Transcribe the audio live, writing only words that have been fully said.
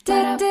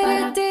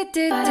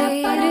Hello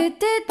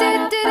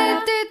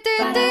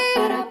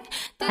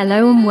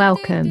and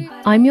welcome.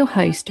 I'm your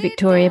host,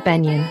 Victoria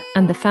Benyon,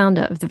 and the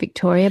founder of the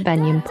Victoria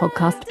Benyon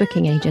Podcast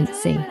Booking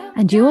Agency.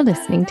 And you're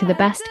listening to The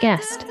Best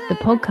Guest, the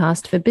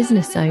podcast for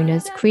business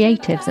owners,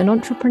 creatives, and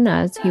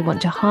entrepreneurs who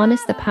want to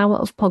harness the power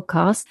of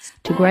podcasts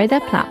to grow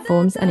their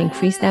platforms and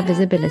increase their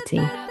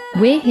visibility.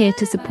 We're here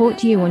to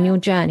support you on your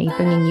journey,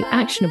 bringing you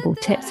actionable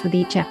tips with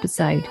each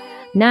episode.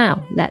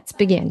 Now, let's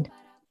begin.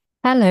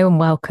 Hello and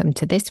welcome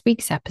to this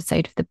week's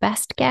episode of The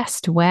Best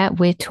Guest, where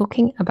we're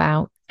talking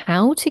about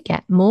how to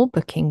get more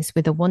bookings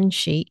with a one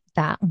sheet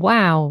that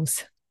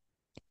wows.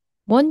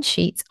 One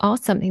sheets are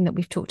something that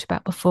we've talked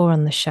about before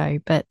on the show,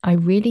 but I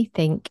really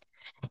think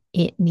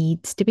it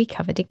needs to be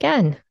covered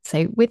again.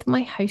 So with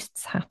my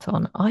host's hat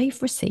on,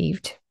 I've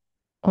received,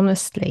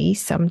 honestly,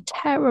 some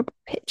terrible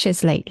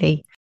pictures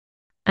lately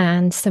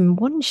and some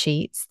one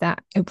sheets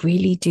that could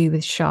really do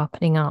with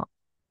sharpening up.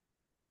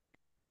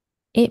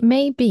 It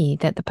may be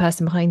that the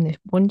person behind the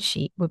one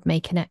sheet would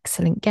make an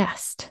excellent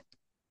guest,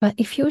 but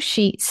if your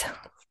sheet's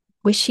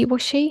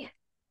wishy-washy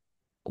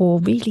or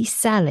really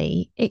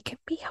selly, it can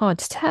be hard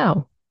to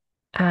tell.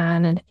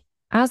 And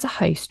as a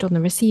host on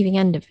the receiving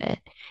end of it,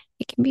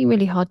 it can be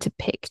really hard to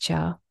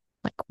picture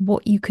like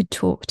what you could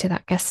talk to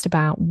that guest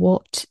about,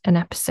 what an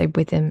episode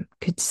with them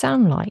could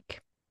sound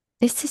like.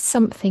 This is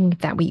something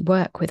that we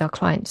work with our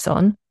clients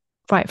on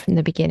right from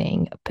the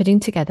beginning, putting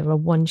together a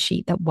one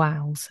sheet that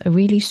wows, a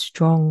really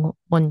strong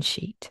one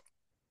sheet.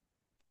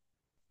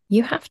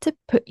 You have to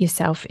put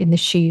yourself in the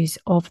shoes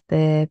of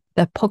the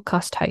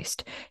podcast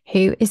host,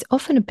 who is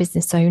often a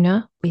business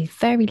owner with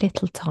very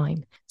little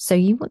time. So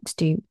you want to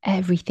do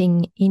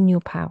everything in your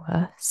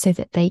power so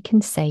that they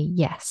can say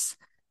yes,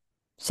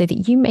 so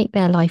that you make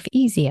their life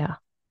easier.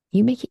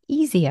 You make it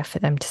easier for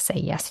them to say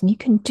yes. And you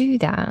can do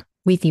that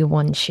with your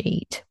one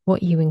sheet,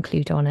 what you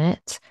include on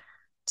it,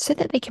 so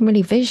that they can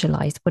really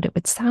visualize what it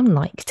would sound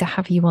like to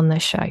have you on their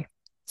show.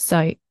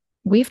 So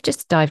we've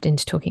just dived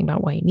into talking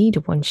about why you need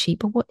a one sheet,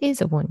 but what is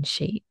a one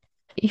sheet?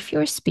 If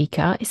you're a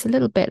speaker, it's a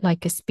little bit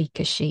like a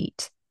speaker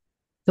sheet.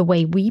 The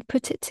way we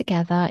put it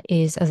together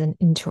is as an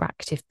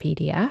interactive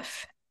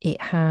PDF.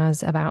 It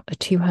has about a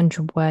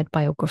 200-word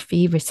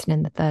biography written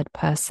in the third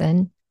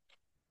person.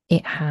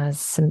 It has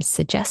some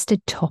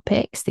suggested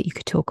topics that you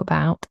could talk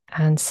about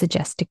and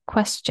suggested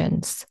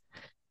questions.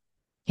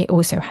 It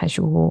also has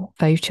your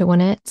photo on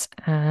it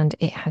and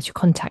it has your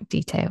contact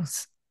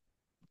details.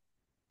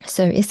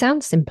 So it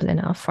sounds simple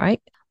enough,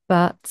 right?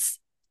 But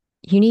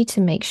you need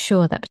to make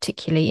sure that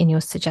particularly in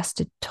your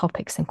suggested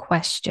topics and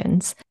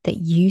questions that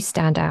you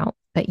stand out,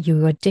 that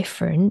you are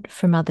different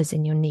from others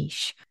in your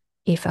niche.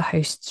 If a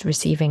host's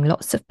receiving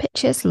lots of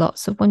pictures,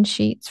 lots of one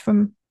sheets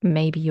from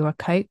maybe you're a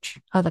coach,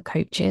 other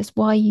coaches,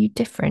 why are you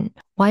different?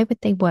 Why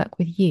would they work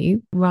with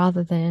you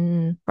rather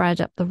than Brad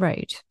up the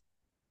road?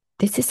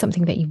 This is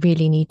something that you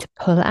really need to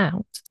pull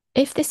out.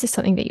 If this is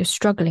something that you're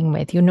struggling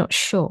with, you're not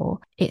sure,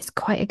 it's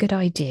quite a good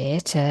idea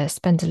to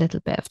spend a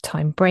little bit of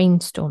time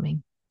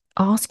brainstorming.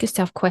 Ask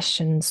yourself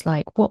questions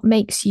like, what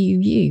makes you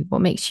you? What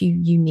makes you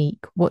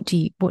unique? What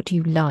do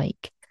you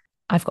like?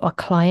 I've got a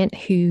client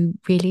who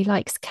really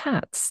likes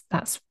cats.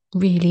 That's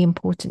really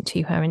important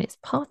to her and it's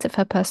part of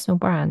her personal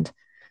brand.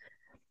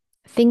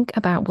 Think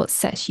about what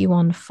sets you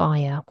on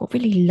fire, what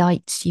really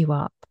lights you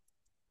up.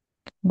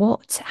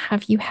 What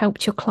have you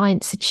helped your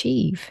clients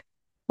achieve?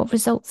 What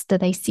results do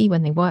they see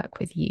when they work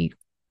with you?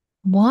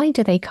 Why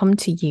do they come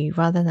to you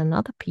rather than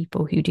other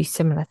people who do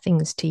similar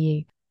things to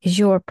you? Is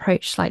your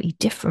approach slightly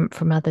different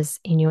from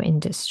others in your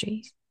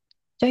industry?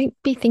 Don't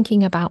be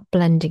thinking about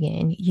blending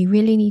in. You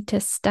really need to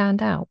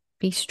stand out,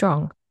 be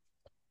strong.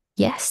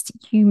 Yes,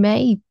 you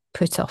may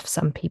put off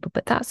some people,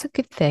 but that's a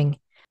good thing.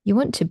 You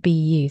want to be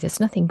you.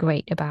 There's nothing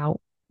great about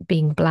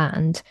being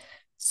bland.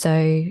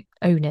 So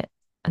own it.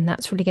 And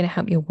that's really going to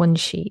help your one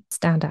sheet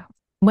stand out.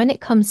 When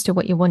it comes to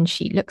what your one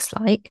sheet looks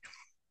like,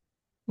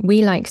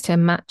 we like to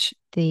match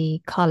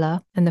the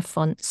color and the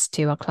fonts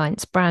to our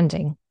client's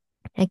branding.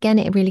 Again,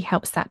 it really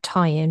helps that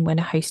tie in when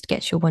a host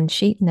gets your one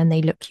sheet and then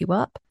they look you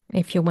up.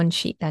 If your one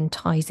sheet then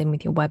ties in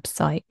with your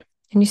website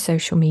and your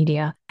social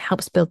media, it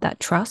helps build that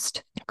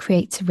trust. It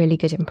creates a really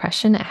good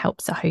impression. It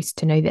helps a host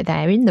to know that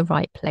they're in the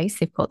right place.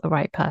 They've got the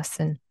right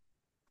person.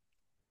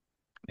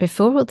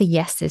 Before all the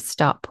yeses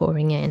start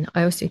pouring in,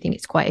 I also think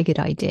it's quite a good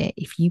idea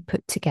if you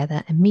put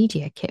together a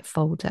media kit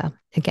folder.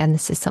 Again,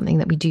 this is something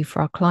that we do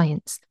for our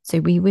clients. So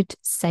we would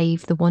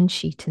save the one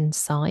sheet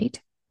inside,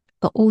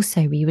 but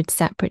also we would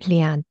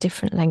separately add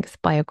different length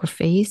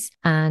biographies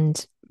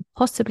and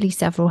possibly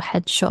several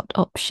headshot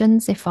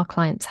options if our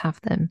clients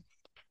have them.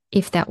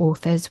 If they're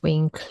authors, we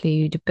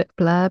include book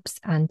blurbs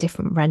and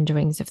different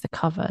renderings of the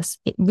covers.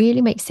 It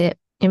really makes it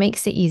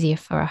easier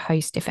for a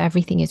host if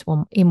everything is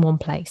in one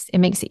place. It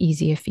makes it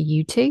easier for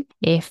you too.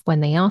 If when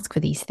they ask for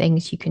these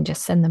things, you can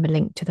just send them a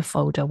link to the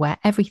folder where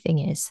everything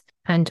is.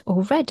 And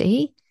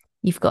already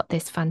you've got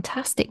this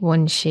fantastic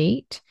one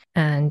sheet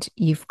and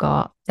you've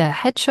got the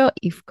headshot,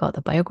 you've got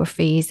the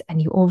biographies,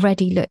 and you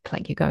already look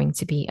like you're going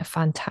to be a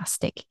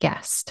fantastic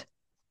guest.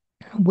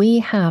 we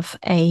have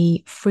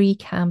a free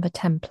Canva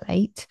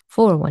template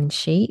for a one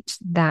sheet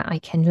that I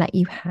can let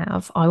you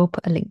have. I will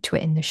put a link to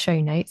it in the show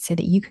notes so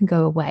that you can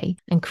go away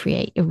and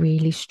create a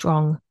really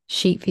strong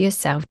sheet for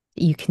yourself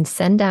that you can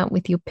send out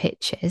with your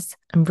pitches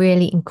and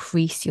really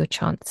increase your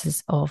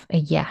chances of a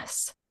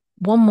yes.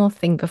 One more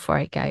thing before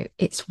I go.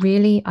 It's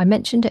really, I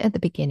mentioned it at the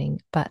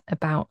beginning, but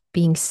about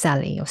being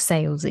selly or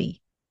salesy.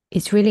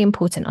 It's really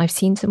important. I've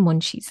seen some one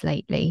sheets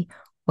lately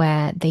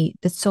where the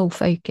sole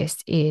focus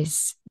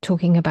is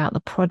talking about the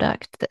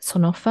product that's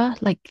on offer,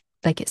 like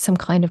it's some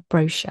kind of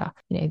brochure,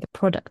 the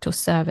product or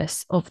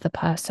service of the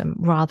person,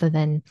 rather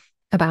than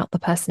about the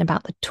person,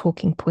 about the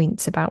talking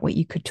points, about what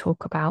you could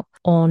talk about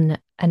on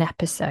an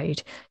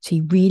episode. So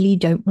you really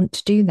don't want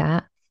to do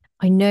that.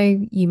 I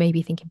know you may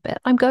be thinking,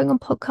 but I'm going on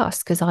podcasts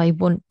because I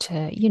want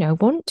to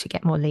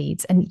get more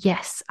leads. And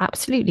yes,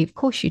 absolutely. Of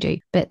course you do.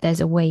 But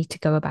there's a way to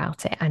go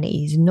about it. And it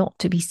is not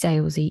to be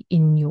salesy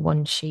in your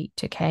one sheet.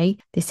 Okay.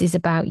 This is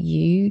about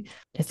you.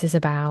 This is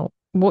about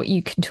what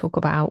you can talk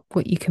about,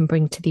 what you can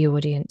bring to the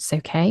audience.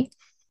 Okay.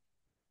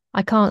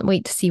 I can't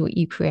wait to see what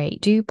you create.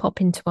 Do pop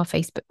into our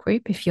Facebook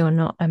group if you're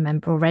not a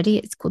member already.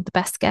 It's called The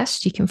Best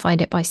Guest. You can find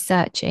it by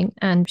searching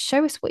and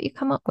show us what you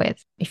come up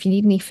with. If you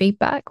need any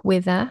feedback, we're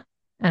there.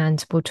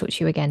 And we'll talk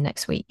to you again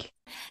next week.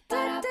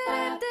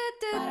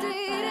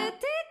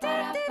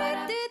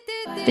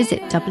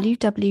 Visit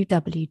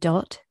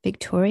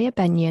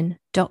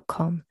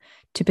www.victoriabenyon.com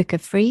to book a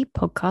free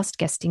podcast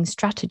guesting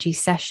strategy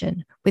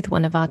session with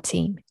one of our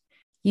team.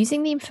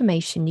 Using the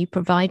information you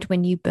provide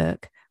when you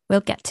book,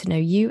 we'll get to know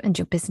you and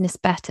your business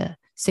better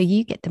so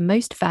you get the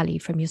most value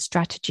from your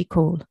strategy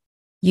call.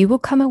 You will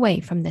come away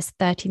from this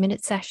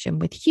 30-minute session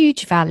with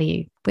huge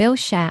value. We'll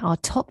share our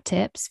top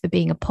tips for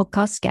being a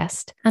podcast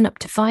guest and up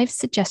to 5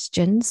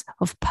 suggestions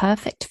of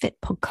perfect fit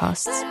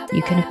podcasts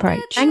you can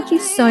approach. Thank you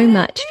so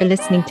much for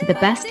listening to the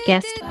Best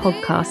Guest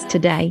podcast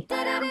today.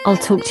 I'll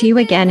talk to you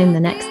again in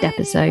the next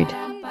episode.